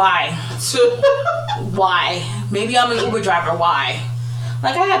 Bitch, why? Why? Maybe I'm an Uber driver. Why?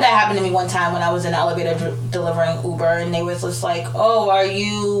 Like, I had that happen to me one time when I was in the elevator delivering Uber, and they was just like, oh, are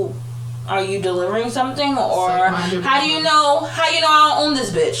you delivering something? Or how do you know I don't own this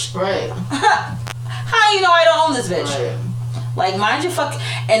bitch? Right. How you know I don't own this bitch? Right. Like, mind your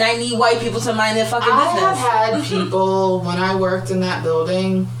and I need white people to mind their fucking business. I have had people, when I worked in that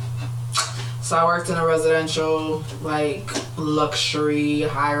building, so I worked in a residential, like, luxury,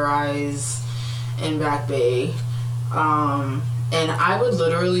 high-rise in Back Bay. And I would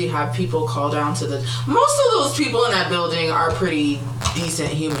literally have people call down to most of those people in that building are pretty decent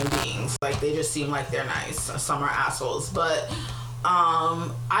human beings. Like, they just seem like they're nice. Some are assholes. But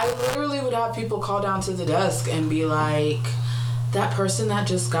I literally would have people call down to the desk and be like, that person that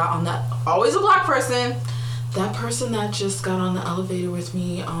just got on that, always a black person, that person that just got on the elevator with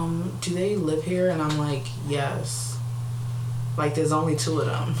me, do they live here? And I'm like, yes. Like, there's only 2 of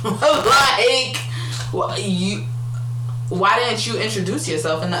them. Like, well, why didn't you introduce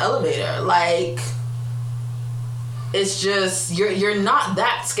yourself in the elevator? Like, it's just, you're not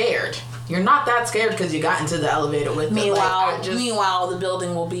that scared. You're not that scared because you got into the elevator with them. Meanwhile, the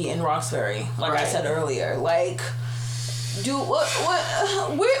building will be in Roxbury, like I said earlier. Like, where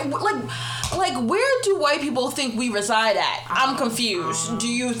do white people think we reside at? I'm confused. Do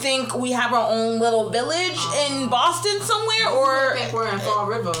you think we have our own little village in Boston somewhere, or I think we're in Fall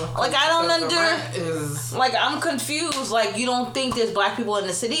River? Like, I don't like, I'm confused. Like, you don't think there's black people in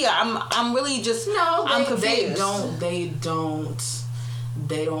the city? I'm really just I'm confused.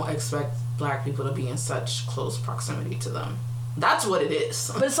 They don't expect black people to be in such close proximity to them. That's what it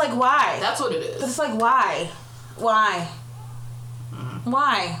is. But it's like, why? That's what it is. But it's like, why? Why?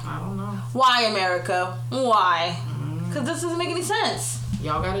 Why? I don't know. Why, America? Why? Because this doesn't make any sense.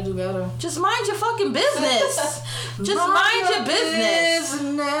 Y'all gotta do better. Just mind your fucking business. Just mind your business. It's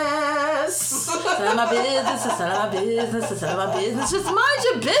none of my business. It's none of my business. It's none of my business. Just mind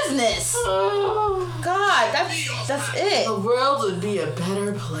your business. God, that's it. The world would be a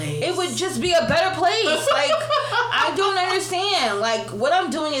better place. It would just be a better place. Like, I don't understand. Like, what I'm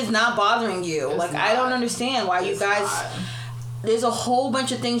doing is not bothering you. I don't understand why you guys... There's a whole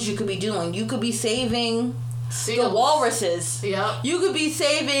bunch of things you could be doing. You could be saving the walruses. Yep. You could be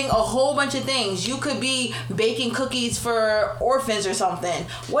saving a whole bunch of things. You could be baking cookies for orphans or something.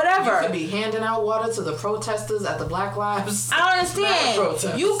 Whatever. You could be handing out water to the protesters at the Black Lives. I don't understand.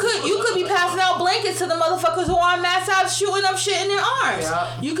 You could be passing out blankets to the motherfuckers who are on mass out shooting up shit in their arms. Yep.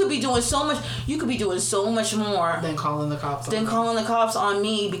 You could be doing so much. You could be doing so much more than calling the cops. On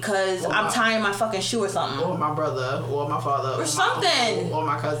me because I'm tying my fucking shoe or something. Or my brother, or my father, or something, my uncle, or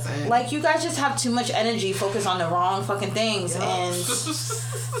my cousin. Like, you guys just have too much energy focused on the wrong fucking things, and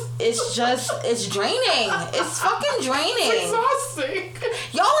it's draining. It's fucking draining. It's exhausting.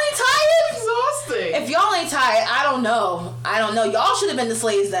 Y'all ain't tired? It's exhausting. If y'all ain't tired, I don't know. Y'all should have been the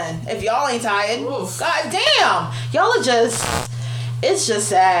slaves then. If y'all ain't tired. Oof. God damn. Y'all are just... It's just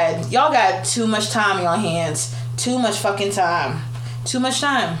sad. Y'all got too much time in your hands. Too much fucking time. Too much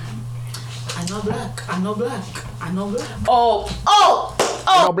time. I know black. Oh.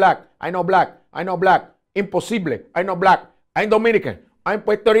 I know black. I know black. Impossible. I know black. I'm Dominican. I'm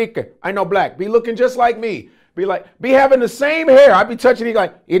Puerto Rican. I know black. Be looking just like me. Be having the same hair. I be touching it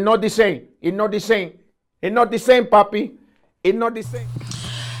like, it's not the same. It's not the same. It's not the same, papi. It's not the same.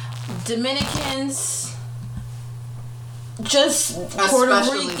 Dominicans, just Puerto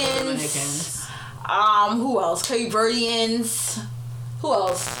Ricans. Who else? Cape Verdeans. Who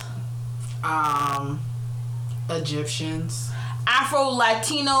else? Egyptians. Afro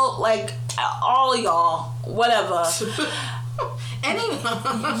Latino, like all y'all, whatever.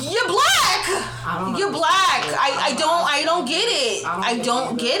 You're black. You're black. I don't get it. I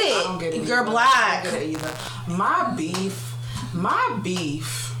don't get it. You're black. I don't get it either. My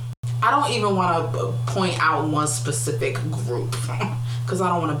beef. I don't even want to point out one specific group because I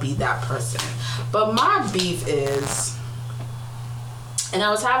don't want to be that person. But my beef is, and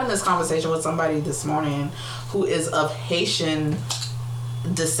I was having this conversation with somebody this morning who is of Haitian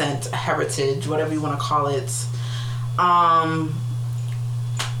descent, heritage, whatever you want to call it.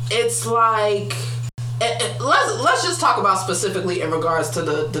 It's like, let's just talk about specifically in regards to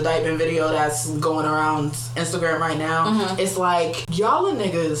the Dykeman video that's going around Instagram right now. Mm-hmm. It's like, y'all are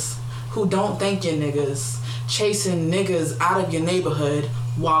niggas who don't think you're niggas, chasing niggas out of your neighborhood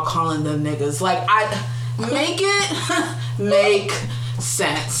while calling them niggas. Like, make it make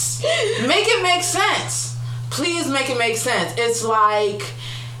sense. Make it make sense. Please make it make sense. It's like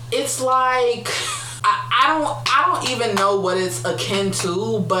I I don't even know what it's akin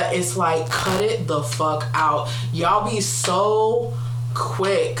to, but it's like, cut it the fuck out. Y'all be so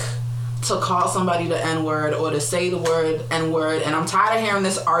quick to call somebody the N-word or to say the word N-word, and I'm tired of hearing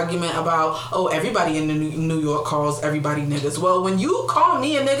this argument about, oh, everybody in New York calls everybody niggas. Well, when you call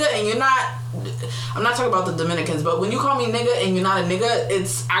me a nigga and you're not, I'm not talking about the Dominicans, but when you call me nigga and you're not a nigga,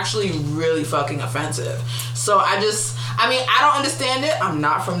 it's actually really fucking offensive. So I don't understand it. I'm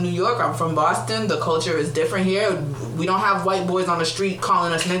not from New York. I'm from Boston. The culture is different here. We don't have white boys on the street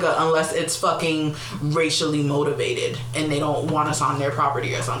calling us nigga unless it's fucking racially motivated and they don't want us on their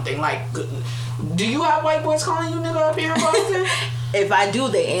property or something. Like, do you have white boys calling you nigga up here in Boston? If I do,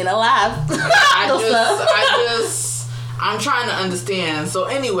 they ain't alive. I'm trying to understand. So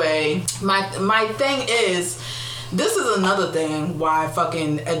anyway, my thing is, this is another thing why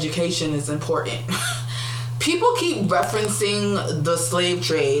fucking education is important. People keep referencing the slave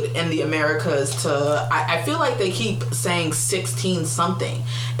trade in the Americas to, I feel like they keep saying 16 something.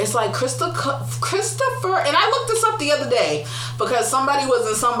 It's like Christopher, and I looked this up the other day because somebody was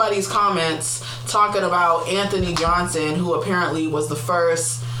in somebody's comments talking about Anthony Johnson, who apparently was the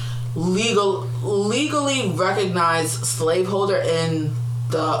first legally recognized slaveholder in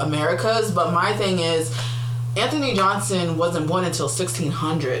the Americas. But my thing is, Anthony Johnson wasn't born until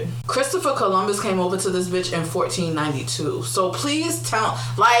 1600. Christopher Columbus came over to this bitch in 1492. So please tell,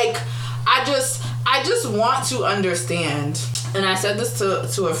 like, I just want to understand, and I said this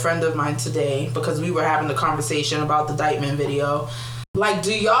to a friend of mine today because we were having the conversation about the Dykeman video. Like,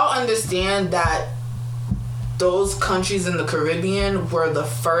 do y'all understand that those countries in the Caribbean were the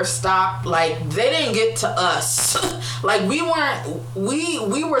first stop? Like, they didn't get to us. Like, we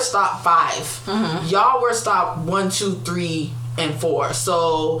were stop 5. Mm-hmm. Y'all were stop 1, 2, 3, and 4.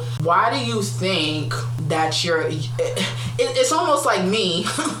 So why do you think that it's almost like me,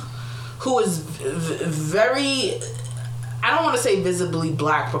 who is very, I don't want to say visibly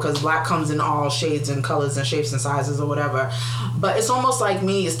black because black comes in all shades and colors and shapes and sizes or whatever. But it's almost like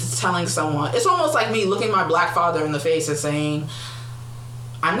me is telling someone, it's almost like me looking my black father in the face and saying,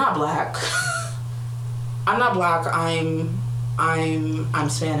 I'm not black. I'm not black. I'm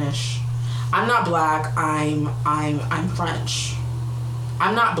Spanish. I'm not black. I'm French.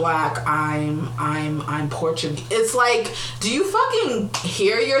 I'm not black. I'm Portuguese. It's like, do you fucking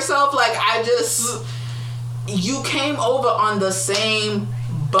hear yourself? Like, you came over on the same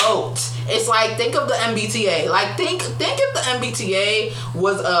boat. It's like, think of the MBTA. Like, think if the MBTA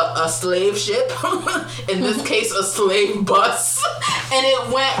was a slave ship, in this case a slave bus, and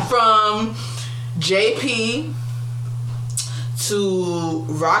it went from JP to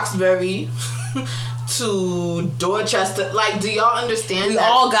Roxbury to Dorchester. Like, do y'all understand we that?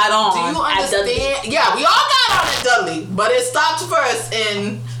 all got on. Do you understand? Yeah, we all got on at Dudley, but it stopped first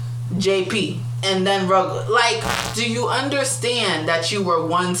in JP. And then like, do you understand that you were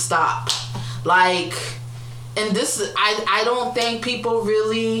one stop? Like, and this, I don't think people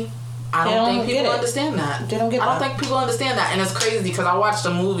really, I don't think people understand that. They don't get that. I don't think people understand that. And it's crazy because I watched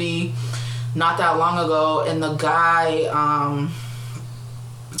a movie not that long ago, and the guy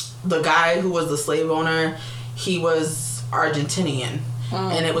who was the slave owner, he was Argentinian.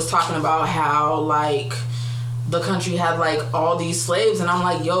 And it was talking about how, like, the country had like all these slaves, and I'm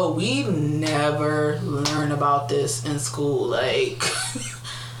like, yo, we never learn about this in school. Like,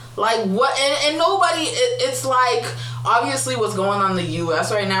 like what? And nobody. It's like, obviously, what's going on in the U.S.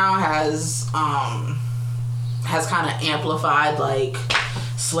 right now has kind of amplified like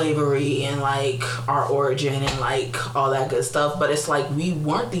slavery and like our origin and like all that good stuff. But it's like, we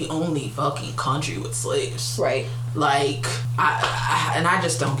weren't the only fucking country with slaves, right? Like, I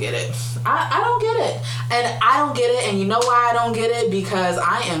just don't get it. I don't get it. And I don't get it. And you know why I don't get it? Because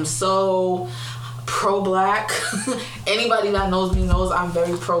I am so pro-black. Anybody that knows me knows I'm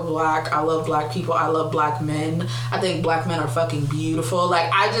very pro-black. I love black people. I love black men. I think black men are fucking beautiful. Like,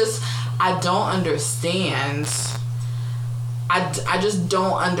 I don't understand. I just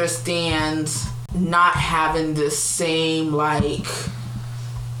don't understand not having this same, like,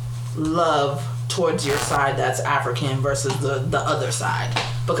 love towards your side that's African versus the other side.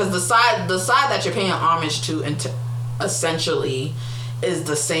 Because the side that you're paying homage to essentially is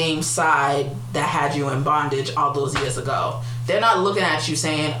the same side that had you in bondage all those years ago. They're not looking at you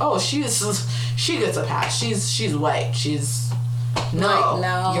saying, oh, she gets a pass. She's white.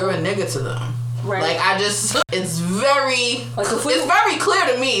 No, you're a nigga to them. Right. Like, it's very clear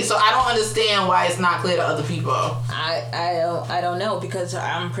to me, so I don't understand why it's not clear to other people. I don't know, because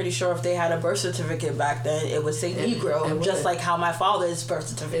I'm pretty sure if they had a birth certificate back then, it would say Negro, just like how my father's birth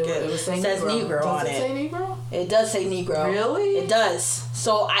certificate says Negro on it. Does it say Negro? It does say Negro. Really? It does.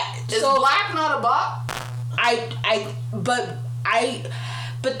 So is black not a bop?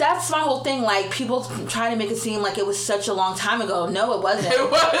 But that's my whole thing. Like, people try to make it seem like it was such a long time ago. No, it wasn't. It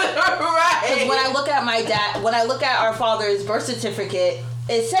wasn't. Right. Because when I look at my dad, when I look at our father's birth certificate,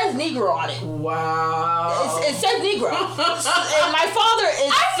 it says Negro on it. Wow. It says Negro. And my father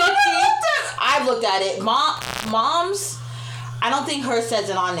is 50. I've looked at it. Mom's, I don't think hers says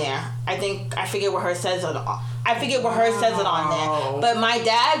it on there. I forget what hers says on. I forget what hers says it on there. But my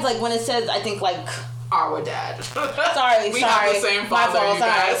dad's, like, when it says, I think, like, our dad. Sorry. We have the same father, you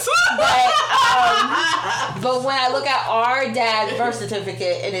guys. But when I look at our dad's birth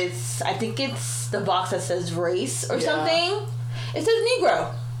certificate, and I think it's the box that says race or something. It says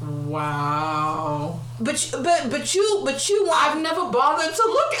Negro. Wow. But you want. I've never bothered to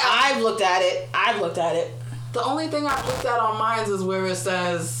look at. I've looked at it. The only thing I've looked at on mine is where it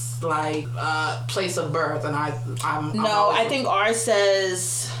says, like, place of birth, and I think ours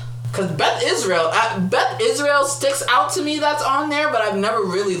says. Because Beth Israel sticks out to me, that's on there, but I've never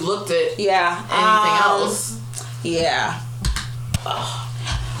really looked at anything else. Yeah.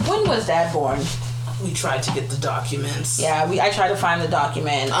 When was Dad born? We tried to get the documents. Yeah, I tried to find the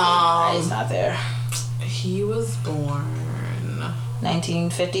document. It's not there. He was born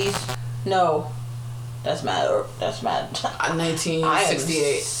 1950s? No. That's mad.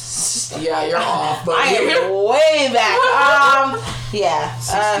 1968. Yeah, you're off. But I am way back. Yeah.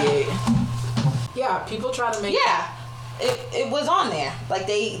 68. Yeah, people try to make. Yeah, it was on there. Like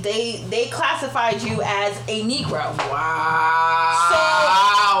they classified you as a Negro. Wow.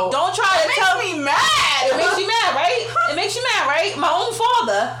 So don't try to tell me mad. It makes you mad, right? It makes you mad, right? My own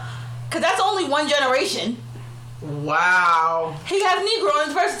father, because that's only one generation. Wow. He has Negro in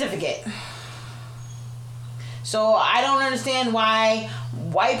his birth certificate. So I don't understand why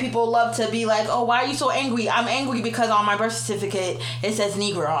white people love to be like, oh, why are you so angry? I'm angry because on my birth certificate it says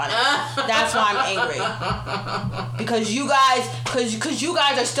Negro on it. That's why I'm angry. Because you guys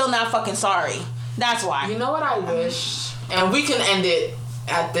are still not fucking sorry. That's why. You know what I wish? And we can end it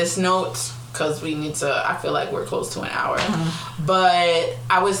at this note because we need to. I feel like we're close to an hour. Mm-hmm. But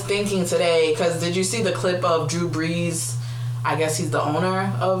I was thinking today, because did you see the clip of Drew Brees? I guess he's the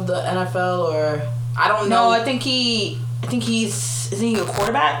owner of the NFL, or I don't know. No, I think he's isn't he a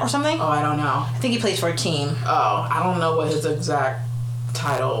quarterback or something? Oh, I don't know. I think he plays for a team. Oh, I don't know what his exact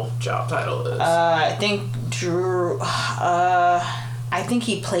job title is. I think Drew. I think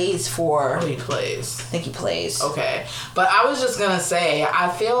he plays for. Oh, he plays. I think he plays. Okay, but I was just gonna say, I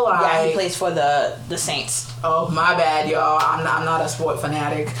feel like he plays for the Saints. Oh, my bad, y'all. I'm not a sport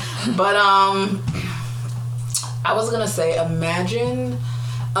fanatic, but I was gonna say, imagine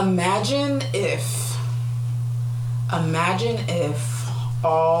if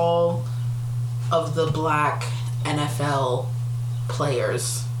all of the black NFL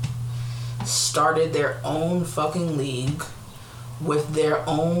players started their own fucking league with their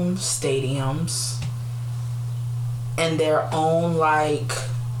own stadiums and their own, like,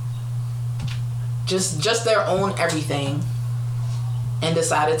 just their own everything, and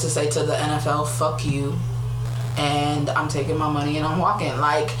decided to say to the NFL, fuck you, and I'm taking my money and I'm walking.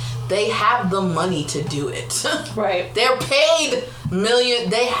 Like, they have the money to do it. Right. They're paid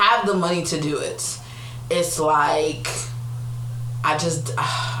million. They have the money to do it. It's like, I don't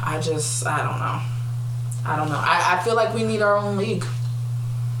know. I feel like we need our own league.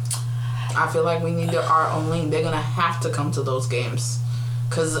 I feel like we need our own league. They're gonna have to come to those games,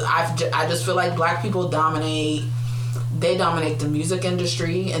 cause I just feel like black people dominate. They dominate the music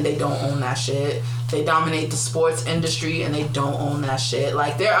industry and they don't own that shit. They dominate the sports industry and they don't own that shit.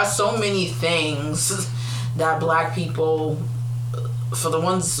 Like, there are so many things that black people, for the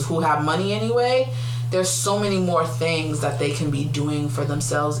ones who have money anyway, there's so many more things that they can be doing for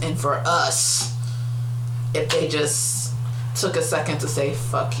themselves and for us if they just took a second to say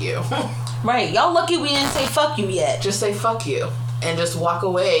fuck you. Right. Y'all lucky we didn't say fuck you yet. Just say fuck you and just walk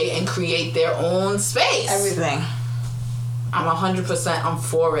away and create their own space. Everything. I'm 100%. I'm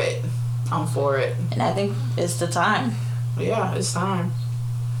for it. And I think it's the time. Yeah, it's time.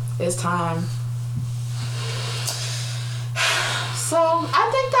 It's time. So I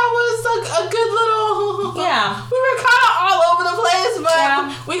think that was a good little. Yeah. We were kind of all over the place,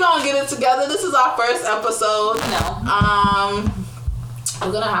 but we gonna get it together. This is our first episode. No.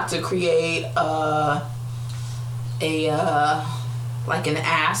 We're gonna have to create like an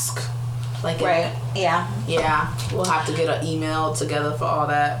ask. Right. Yeah. We'll have to get an email together for all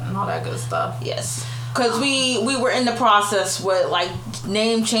that and all that good stuff. Yes. Because we were in the process with, like,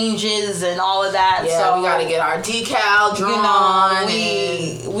 name changes and all of that. Yeah, so we got to get our decal drawn.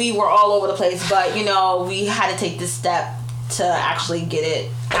 You know, we were all over the place, but, you know, we had to take this step to actually get it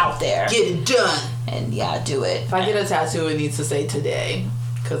out there. Get it done. And yeah, do it. If I get a tattoo, it needs to say today.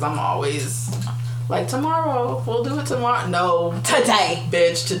 Because I'm always like, tomorrow. We'll do it tomorrow. No. Today.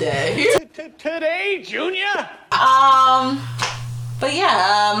 Bitch, today. Today, Junior? But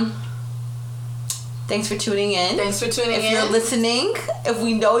yeah, thanks for tuning in. If you're listening, if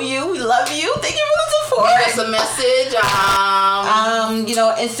we know you, we love you. Thank you for the support. Give us a message.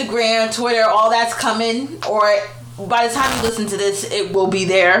 Instagram, Twitter, all that's coming. Or by the time you listen to this, it will be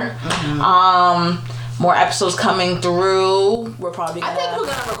there. More episodes coming through. We're probably gonna... I think we're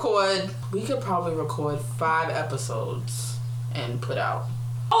gonna record. We could probably record 5 episodes and put out.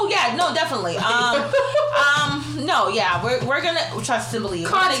 Oh yeah, no, definitely. No, yeah, we're gonna trust and believe.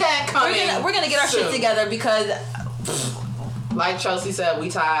 Content coming. We're gonna get our shit together because, like Chelsea said, we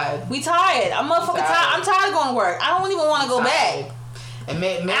tired. I'm tired. I'm tired of going to work. I don't even want to go back. And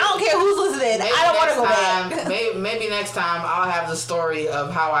maybe, I don't care who's listening. I don't want to go back. Maybe next time I'll have the story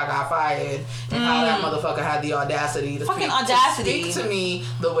of how I got fired and how that motherfucker had the audacity to speak to me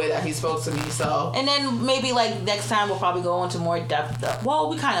the way that he spoke to me. So, and then maybe like next time we'll probably go into more depth. Well,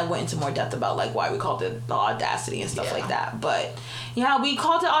 we kind of went into more depth about like why we called it the audacity and stuff like that. But yeah, we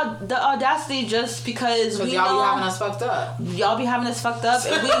called it the audacity just because we y'all be having us fucked up. Y'all be having us fucked up,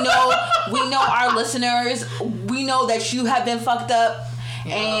 and we know our listeners. We know that you have been fucked up.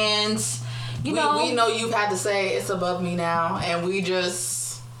 Yeah. And we know you've had to say it's above me now, and we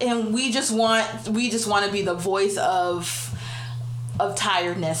just want to be the voice of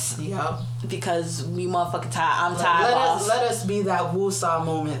tiredness. Yep. Because we motherfucking tired. I'm tired. Let us be that woosah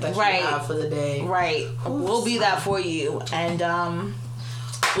moment that you have for the day. Right. We'll be that for you, and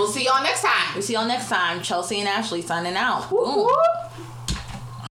we'll see y'all next time. Chelsea and Ashley signing out. Boom.